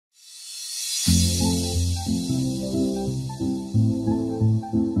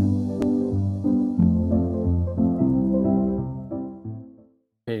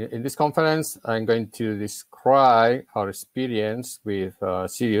In this conference, I'm going to describe our experience with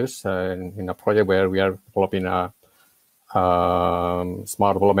Sirius in a project where we are developing a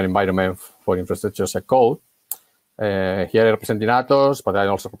smart development environment for infrastructure as a code. Here I'm representing Atos, but I'm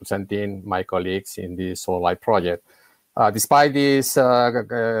also representing my colleagues in the SODALITE project. Despite this, I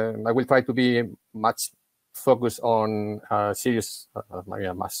will try to be much focused on Sirius as much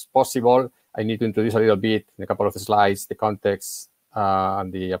as possible. I need to introduce a little bit in a couple of slides the context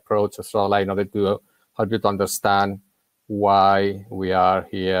and the approach of SODALITE in order to help you to understand why we are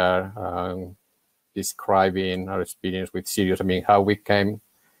here describing our experience with Sirius. I mean, how we came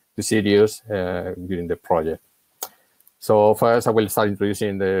to Sirius during the project. So first, I will start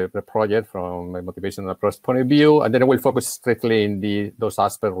introducing the project from a motivation and approach point of view, and then I will focus strictly in those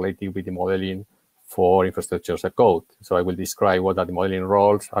aspects related with the modeling for infrastructure as a code. So I will describe what are the modeling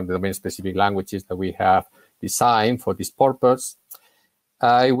roles and the domain-specific languages that we have designed for this purpose.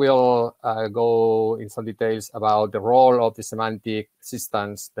 I will go in some details about the role of the semantic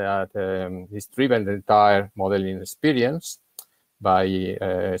systems that is driven the entire modeling experience by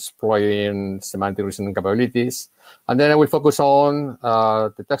exploiting semantic reasoning capabilities. And then I will focus on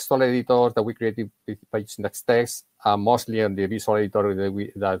the textual editors that we created by using Xtext, mostly on the visual editor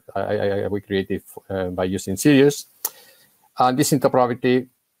that we created by using Sirius. And this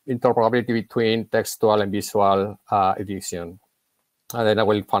interoperability between textual and visual edition. And then I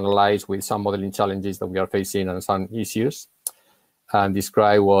will finalize with some modeling challenges that we are facing and some issues, and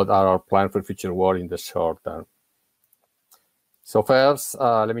describe what are our plans for future work in the short term. So first,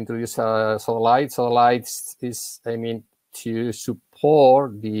 let me introduce SODALITE. SODALITE is aiming to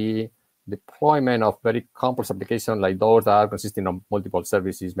support the deployment of very complex applications like those that are consisting of multiple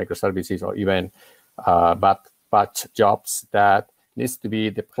services, microservices, or even batch jobs that needs to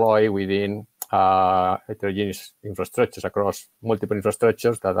be deployed within heterogeneous infrastructures across multiple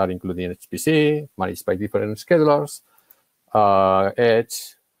infrastructures that are including HPC, managed by different schedulers,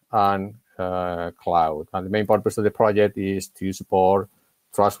 edge, and cloud. And the main purpose of the project is to support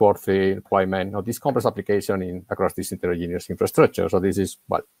trustworthy deployment of this complex application across this heterogeneous infrastructure. So this is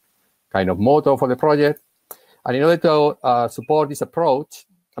what kind of motto for the project. And in order to support this approach,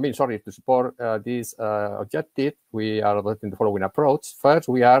 to support this objective, we are adopting the following approach. First,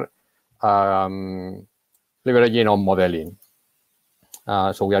 we are leveraging on modeling.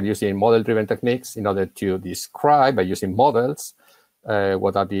 So we are using model-driven techniques in order to describe, by using models,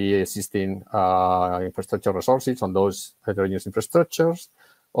 what are the existing infrastructure resources on those heterogeneous infrastructures.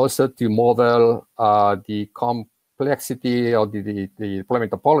 Also to model the complexity of the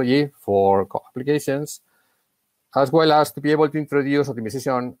deployment topology for applications, as well as to be able to introduce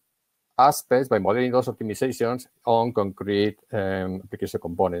optimization aspects by modeling those optimizations on concrete application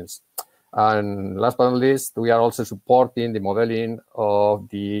components. And last but not least, we are also supporting the modeling of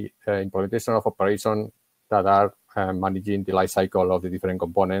the implementation of operations that are managing the life cycle of the different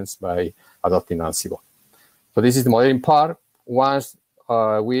components by adopting Ansible. So this is the modeling part. Once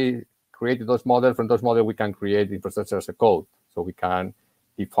we created those models, from those models we can create infrastructure as a code. So we can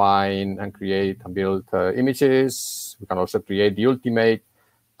define and create and build images. We can also create the ultimate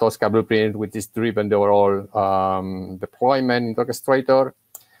Tosca blueprint, which is driven the overall deployment in the orchestrator.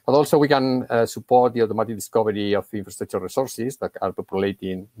 But also we can support the automatic discovery of infrastructure resources that are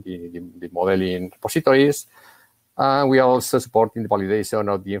populating the modeling repositories. And we are also supporting the validation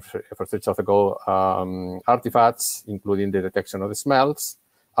of the infrastructure as a code artifacts, including the detection of the smells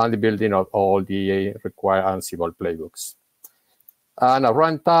and the building of all the required Ansible playbooks. And at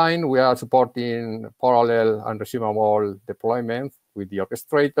runtime, we are supporting parallel and resumable deployment with the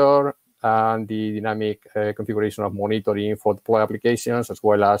orchestrator and the dynamic configuration of monitoring for deploy applications, as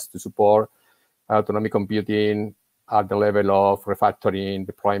well as to support autonomic computing at the level of refactoring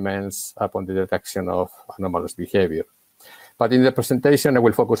deployments upon the detection of anomalous behavior. But in the presentation, I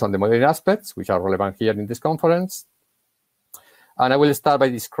will focus on the modeling aspects, which are relevant here in this conference. And I will start by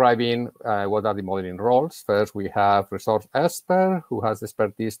describing what are the modeling roles. First, we have resource expert, who has the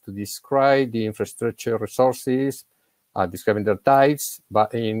expertise to describe the infrastructure resources, describing their types,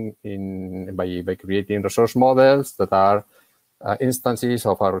 but by creating resource models that are instances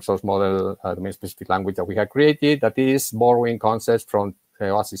of our resource model domain-specific language that we have created, that is borrowing concepts from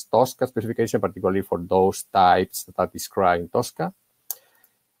OASIS Tosca specification, particularly for those types that are described in Tosca.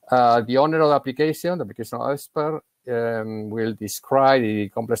 The owner of the application expert, will describe the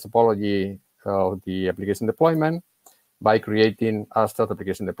complex topology of the application deployment by creating abstract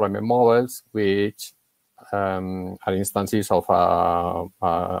application deployment models, which are instances of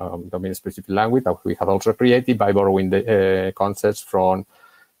domain-specific language that we have also created by borrowing the concepts from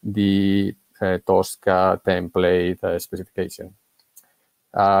the Tosca template specification.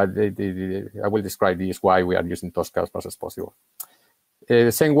 I will describe this why we are using Tosca as much as possible.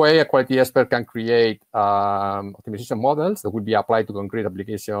 The same way, a quality expert can create optimization models that will be applied to concrete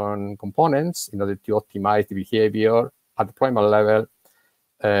application components in order to optimize the behavior at the deployment level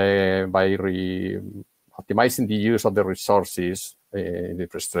by optimizing the use of the resources in the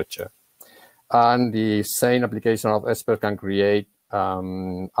infrastructure. And the same application of expert can create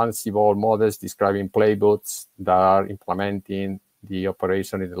Ansible models describing playbooks that are implementing the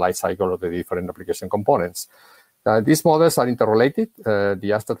operation in the life cycle of the different application components. These models are interrelated.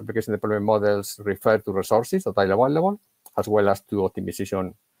 The abstract application deployment models refer to resources that are available, as well as to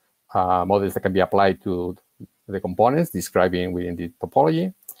optimization models that can be applied to the components describing within the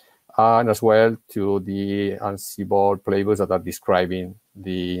topology, and as well to the Ansible playbooks that are describing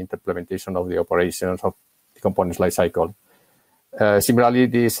the implementation of the operations of the components lifecycle. Similarly,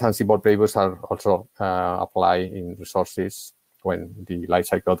 these Ansible playbooks are also applied in resources when the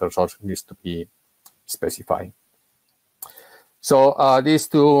lifecycle of the resource needs to be specified. So these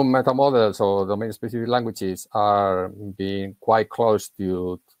two meta models or domain-specific languages are being quite close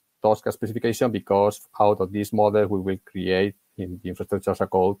to Tosca specification, because out of this model we will create in the infrastructure as a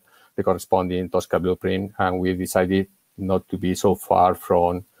code the corresponding Tosca blueprint, and we decided not to be so far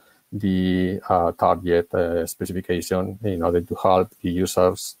from the target specification in order to help the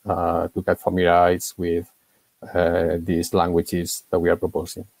users to get familiarized with these languages that we are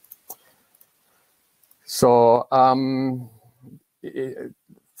proposing. So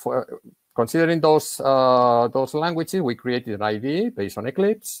considering those languages, we created an IDE based on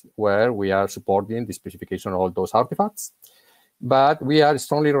Eclipse, where we are supporting the specification of all those artifacts. But we are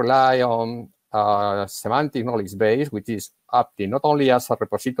strongly rely on semantic knowledge base, which is acting not only as a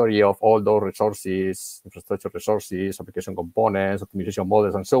repository of all those resources, infrastructure resources, application components, optimization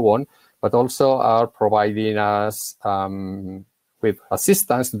models, and so on, but also are providing us with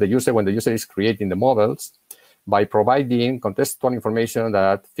assistance to the user when the user is creating the models, by providing contextual information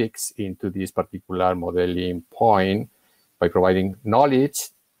that fits into this particular modeling point, by providing knowledge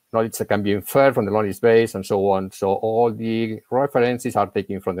that can be inferred from the knowledge base, and so on. So all the references are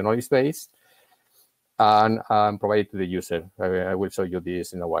taken from the knowledge base and provided to the user. I will show you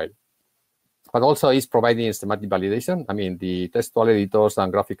this in a while. But also it's providing semantic validation. I mean, the textual editors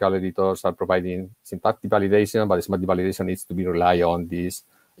and graphical editors are providing syntactic validation, but the semantic validation needs to be relied on this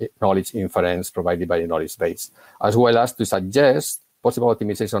knowledge inference provided by the knowledge base, as well as to suggest possible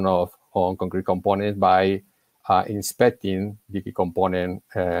optimization on concrete components by inspecting the component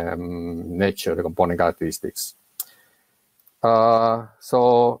nature, the component characteristics.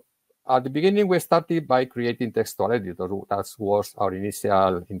 So at the beginning, we started by creating textual editors. That was our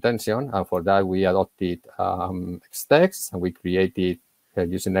initial intention. And for that, we adopted Xtext, and we created,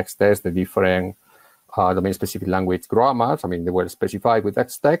 using Xtext, the different domain-specific language grammars. I mean, they were specified with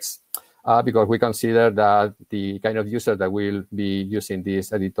Xtext because we consider that the kind of user that will be using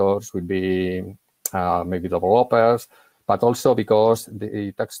these editors will be maybe developers, but also because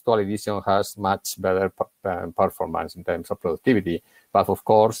the textual edition has much better performance in terms of productivity. But of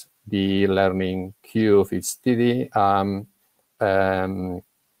course, the learning curve is steady. I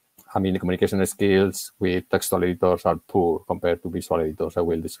mean, the communication skills with textual editors are poor compared to visual editors. I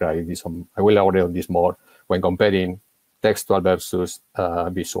will describe this. I will elaborate on this more when comparing textual versus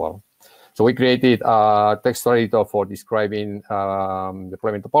visual. So we created a textual editor for describing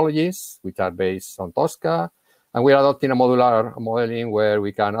deployment topologies, which are based on Tosca. And we are adopting a modular modeling where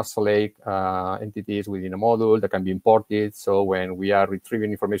we can isolate entities within a module that can be imported. So when we are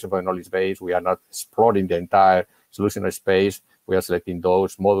retrieving information from the knowledge base, we are not exploring the entire solution space. We are selecting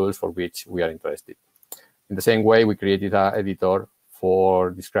those modules for which we are interested. In the same way, we created an editor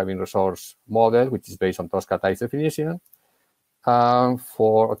for describing resource model, which is based on Tosca type definition.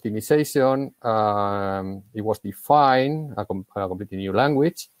 For optimization, it was defined a completely new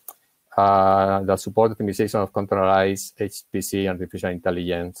language that supports optimization of containerized HPC and artificial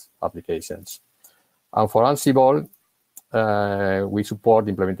intelligence applications. And for Ansible, we support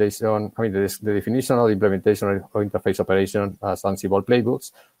the implementation, I mean, the definition of the implementation of interface operation as Ansible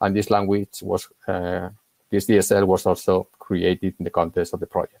playbooks. And this language was, this DSL was also created in the context of the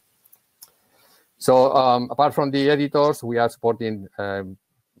project. So apart from the editors, we are supporting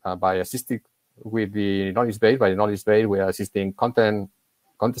by assisting with the knowledge base. By the knowledge base, we are assisting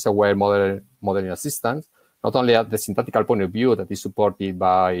context-aware modeling assistance, not only at the syntactical point of view that is supported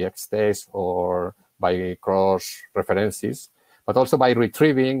by Xtext or by cross references, but also by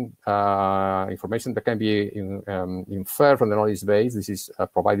retrieving information that can be inferred from the knowledge base. This is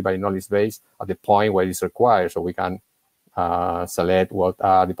provided by the knowledge base at the point where it's required, so we can select what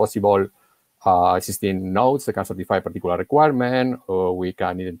are the possible existing nodes that can satisfy a particular requirement, or we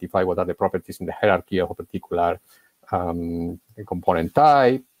can identify what are the properties in the hierarchy of a particular component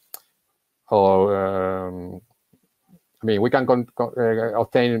type, or I mean, we can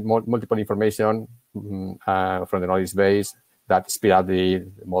obtain multiple information from the knowledge base that speed up the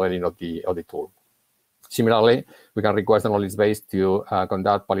modeling of the tool. Similarly, we can request the knowledge base to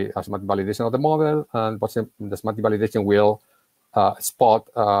conduct a semantic validation of the model, and the semantic validation will spot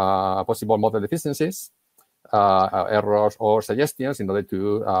possible model deficiencies, errors, or suggestions in order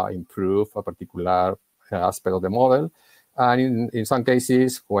to improve a particular aspect of the model. And in some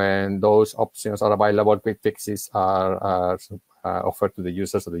cases, when those options are available, quick fixes are offered to the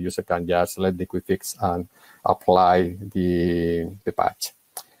user, so the user can just select the quick fix and apply the patch.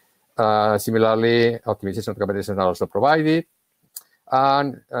 Similarly, optimization recommendations are also provided.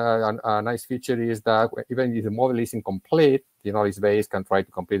 And a nice feature is that even if the model is incomplete, the knowledge base can try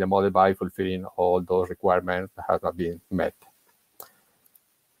to complete the model by fulfilling all those requirements that have not been met.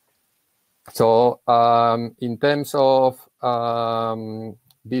 So in terms of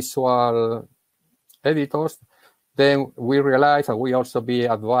visual editors, then we realize, and we also be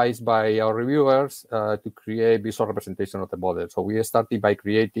advised by our reviewers to create visual representation of the model. So we started by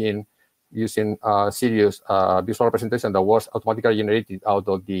creating, using Sirius visual representation that was automatically generated out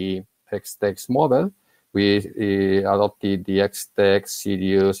of the Xtext model. We adopted the Xtext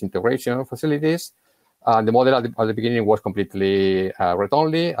Sirius integration facilities. The model at the beginning was completely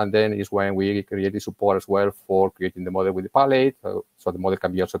read-only, and then is when we created support as well for creating the model with the palette. So the model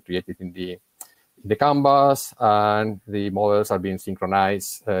can be also created in the canvas, and the models are being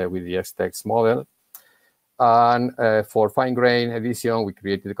synchronized with the Xtext model. And for fine-grained edition, we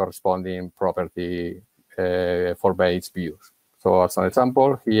created the corresponding property for base views. So as an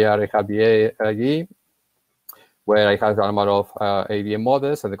example, here I have the AIE, where I have a number of AVM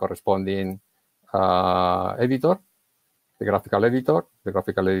models and the corresponding editor, the graphical editor. The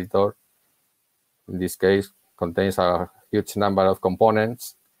graphical editor, in this case, contains a huge number of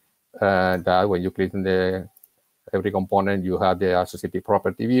components that when you click on every component, you have the associated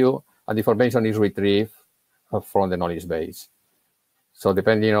property view, and the information is retrieved from the knowledge base. So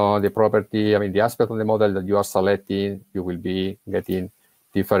depending on the property, I mean, the aspect of the model that you are selecting, you will be getting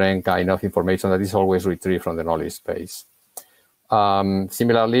different kind of information that is always retrieved from the knowledge base.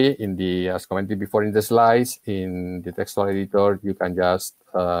 Similarly, as commented before in the slides, in the textual editor, you can just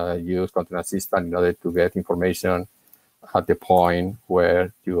use content assistant in order to get information at the point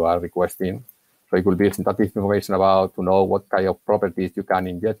where you are requesting. So it will be synthetic information about to know what kind of properties you can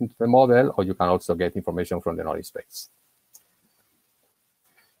inject into the model, or you can also get information from the knowledge base.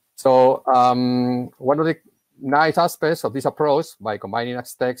 So one of the nice aspects of this approach by combining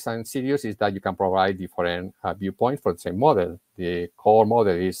Xtext and Sirius is that you can provide different viewpoints for the same model. The core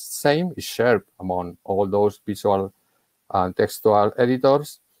model is same, is shared among all those visual and textual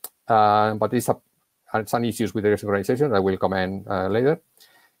editors, but it's some issues with the synchronization that I will comment later.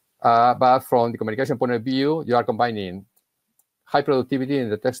 But from the communication point of view, you are combining high productivity in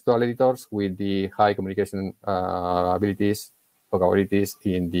the textual editors with the high communication abilities, capabilities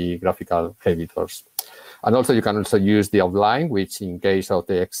in the graphical editors. And also, you can also use the outline, which in case of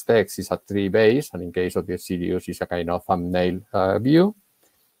the Xtext is a tree base, and in case of the Sirius is a kind of thumbnail view.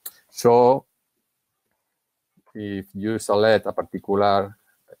 So if you select a particular,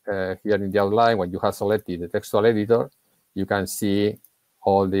 here in the outline, when you have selected the textual editor, you can see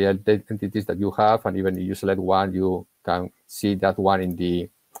all the entities that you have, and even if you select one, you can see that one in the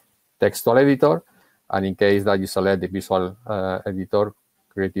textual editor. And in case that you select the visual editor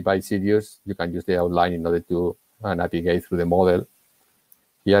created by Sirius, you can use the outline in order to navigate through the model.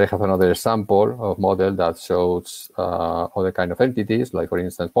 Here I have another example of model that shows other kind of entities, like for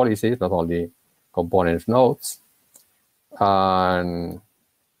instance, policies, not only components nodes. And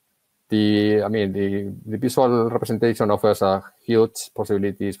the visual representation offers a huge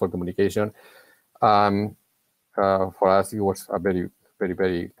possibilities for communication. For us, it was a very, very,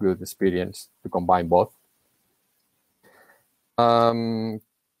 very good experience to combine both.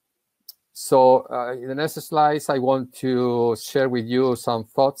 So in the next slides, I want to share with you some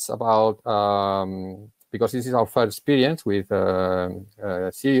thoughts about, because this is our first experience with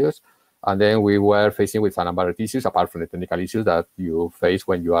Sirius, and then we were facing with a number of issues, apart from the technical issues that you face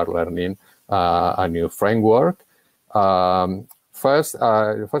when you are learning a new framework. The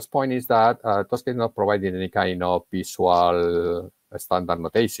first point is that Tosca is not providing any kind of visual standard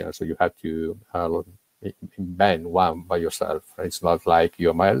notation, so you have to invent one by yourself. It's not like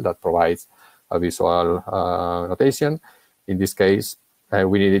UML that provides a visual notation. In this case,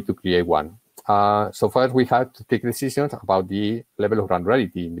 we needed to create one. So first, we had to take decisions about the level of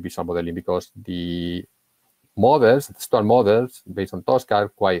granularity in the visual modeling, because the models, the textual models based on Tosca, are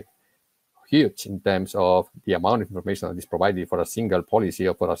quite huge in terms of the amount of information that is provided for a single policy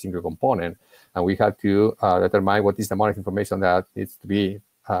or for a single component. And we had to determine what is the amount of information that needs to be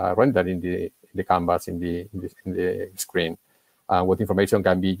rendered in the canvas, in the screen. What information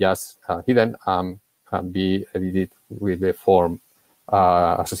can be just hidden and be edited with the form,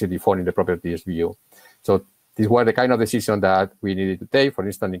 associated form in the properties view. So these were the kind of decisions that we needed to take. For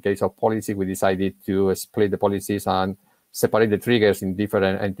instance, in case of policy, we decided to split the policies and separate the triggers in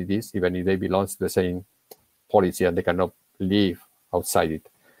different entities, even if they belong to the same policy and they cannot live outside it.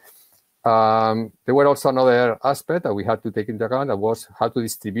 There were also another aspect that we had to take into account, that was how to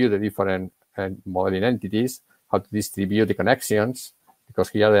distribute the different modeling entities, how to distribute the connections, because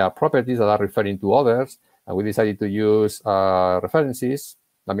here there are properties that are referring to others, and we decided to use references,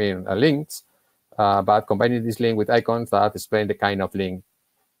 links, but combining this link with icons that explain the kind of link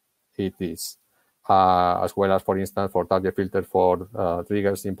it is. As well as, for instance, for target filter for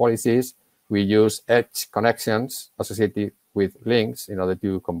triggers in policies, we use edge connections associated with links in order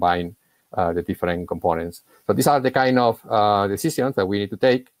to combine the different components. So these are the kind of decisions that we need to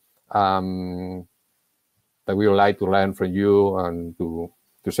take, that we would like to learn from you and to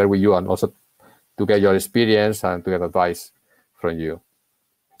share with you, and also to get your experience and to get advice from you.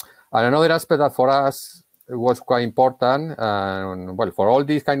 And another aspect that for us was quite important, well, for all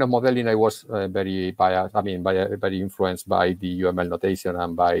these kind of modeling, I was very biased, very influenced by the UML notation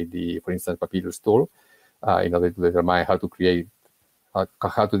and by the, for instance, Papyrus tool, in order to determine how to create,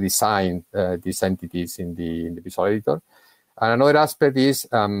 how to design these entities in the visual editor. And another aspect is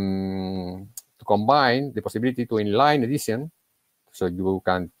to combine the possibility to inline edition, so you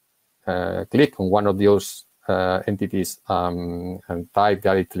can click on one of those entities and type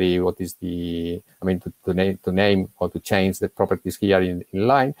directly what is the, to name or to change the properties here in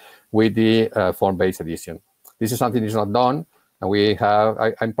line with the form-based edition. This is something that is not done, and we have,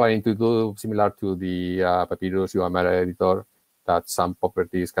 I'm planning to do similar to the Papyrus UML editor, that some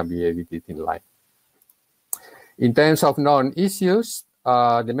properties can be edited in line. In terms of non-issues,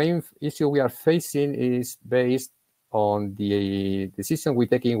 the main issue we are facing is based on the decision we're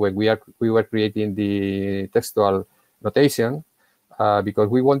taking when we were creating the textual notation, because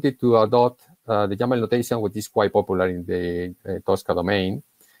we wanted to adopt the YAML notation, which is quite popular in the Tosca domain.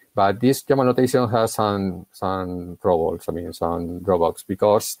 But this YAML notation has some troubles, some drawbacks,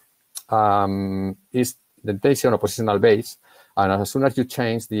 because it's indentation or positional base, and as soon as you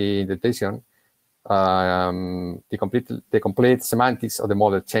change the indentation, the complete semantics of the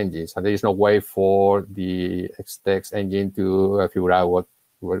model changes, and there is no way for the Xtext engine to figure out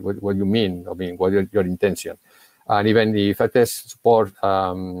what you mean, what your intention. And even if Xtext support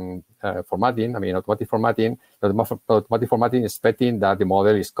formatting, automatic formatting, the automatic formatting is expecting that the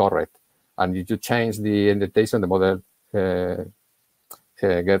model is correct. And if you change the indentation, the model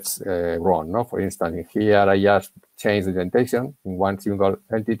gets wrong. No? For instance, here I just change the indentation in one single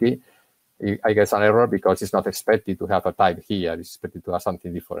entity. I get an error because it's not expected to have a type here. It's expected to have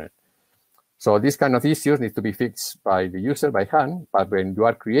something different. So these kind of issues need to be fixed by the user by hand. But when you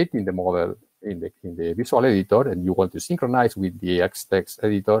are creating the model in the visual editor and you want to synchronize with the Xtext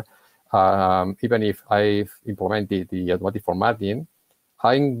editor, even if I've implemented the automatic formatting,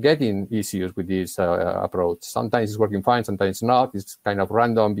 I'm getting issues with this approach. Sometimes it's working fine, sometimes not. It's kind of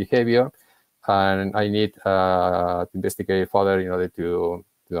random behavior, and I need to investigate further in order to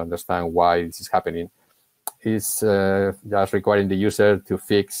understand why this is happening. It's just requiring the user to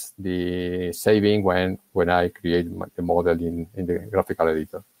fix the saving when I create the model in the graphical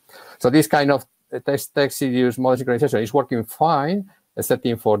editor. So this kind of Xtext Sirius model synchronization is working fine,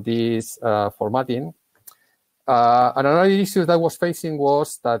 excepting for this formatting. And another issue that I was facing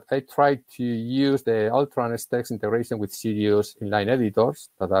was that I tried to use the Ultron Xtext integration with Sirius inline editors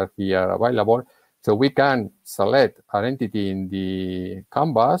that are here available. So we can select an entity in the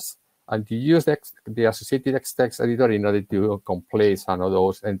canvas and to use the associated Xtext editor in order to complete some of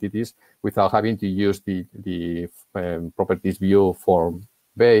those entities without having to use the properties view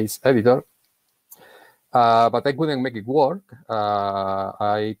form-based editor. But I couldn't make it work.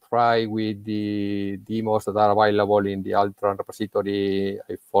 I tried with the demos that are available in the Ultron repository.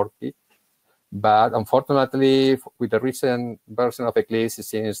 I forked it. But unfortunately, with the recent version of Eclipse, it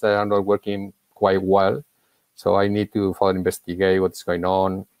seems they are not working quite well. So I need to further investigate what's going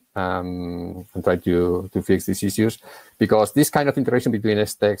on and try to fix these issues, because this kind of integration between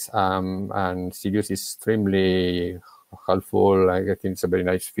Xtext and Sirius is extremely helpful. I think it's a very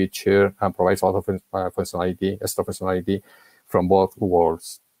nice feature and provides a lot of functionality, extra functionality from both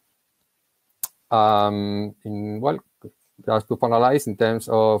worlds. Well, just to finalize, in terms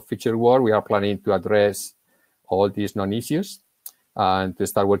of future work, we are planning to address all these non-issues and to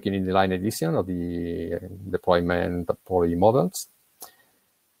start working in the line edition of the deployment topology models.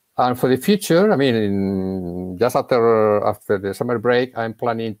 And for the future, I mean, just after the summer break, I'm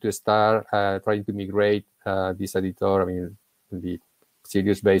planning to start trying to migrate this editor, I mean, the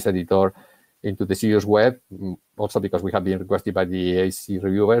Sirius-based editor, into the Sirius web, also because we have been requested by the AC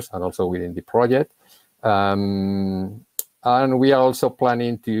reviewers and also within the project. And we are also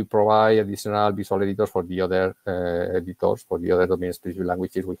planning to provide additional visual editors for the other editors, for the other domain-specific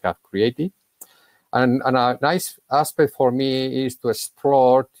languages we have created. And a nice aspect for me is to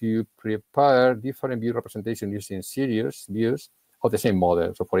explore, to prepare different view representation using Sirius views of the same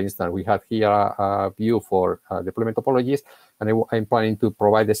model. So for instance, we have here a view for deployment topologies, and I'm planning to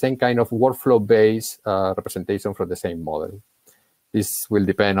provide the same kind of workflow-based representation for the same model. This will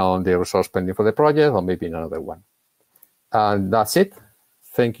depend on the resource pending for the project or maybe another one. And that's it.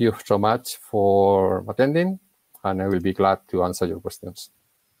 Thank you so much for attending, and I will be glad to answer your questions.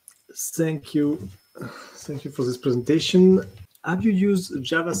 Thank you. Thank you for this presentation. Have you used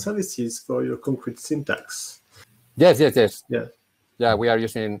Java services for your concrete syntax? Yes. Yeah, we are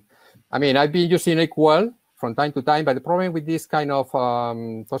using, I mean, I've been using Equal from time to time, but the problem with this kind of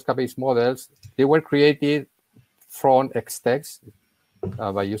Tosca-based models, they were created from Xtext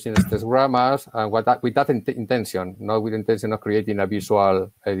by using Xtext grammars, and with that intention, not with the intention of creating a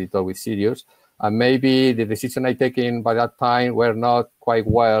visual editor with Sirius. And maybe the decision I taken by that time were not quite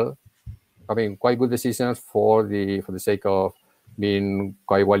well, I mean, quite good decisions for the sake of being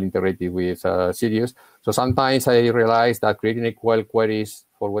quite well integrated with Sirius. So sometimes I realize that creating equal queries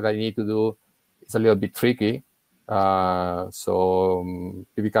for what I need to do is a little bit tricky. So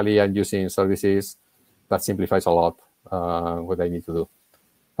typically I'm using services that simplifies a lot what I need to do.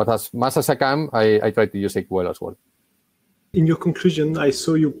 But as much as I can, I try to use equal as well. In your conclusion, I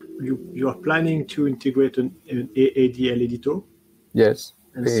saw you are planning to integrate an AADL editor. Yes,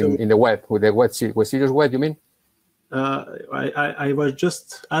 in the web, with Sirius web, you mean? I was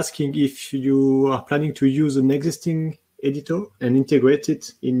just asking if you are planning to use an existing editor and integrate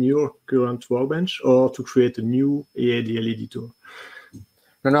it in your current workbench, or to create a new AADL editor.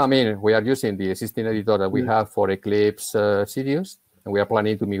 No, I mean, we are using the existing editor that we have for Eclipse Sirius, and we are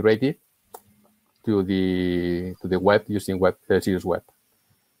planning to migrate it to the web using Sirius web.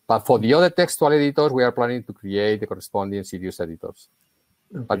 But for the other textual editors, we are planning to create the corresponding Sirius editors.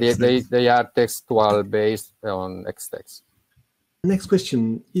 Okay, but they are textual based on Xtext. Next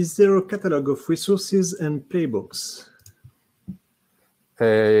question: is there a catalog of resources and playbooks?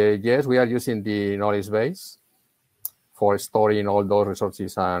 Yes, we are using the knowledge base for storing all those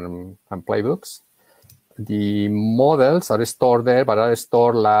resources and playbooks. The models are stored there, but are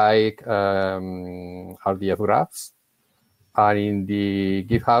stored like RDF graphs. And in the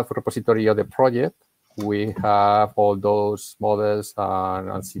GitHub repository of the project, we have all those models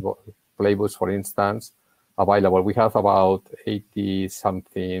and playbooks, for instance, available. We have about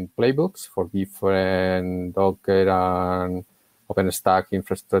 80-something playbooks for different Docker and OpenStack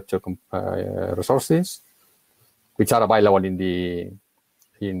infrastructure resources, which are available in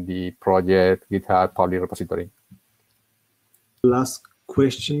the project GitHub public repository. Last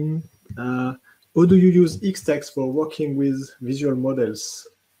question. How do you use Xtext for working with visual models?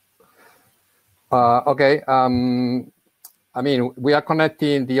 Okay. I mean, we are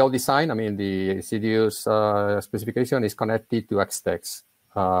connecting the old design. I mean, the Sirius specification is connected to Xtext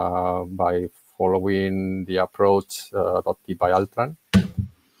by following the approach adopted by Altran.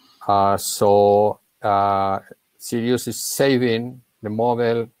 So Sirius is saving the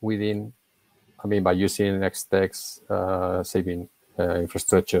model within, I mean, by using Xtext saving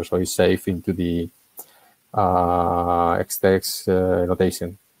infrastructure, so it's safe into the Xtext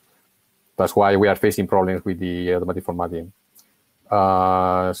notation. That's why we are facing problems with the automatic formatting.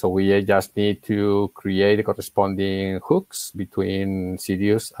 So we just need to create the corresponding hooks between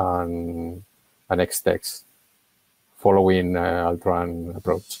Sirius and Xtext following Altran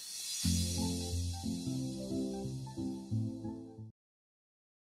approach.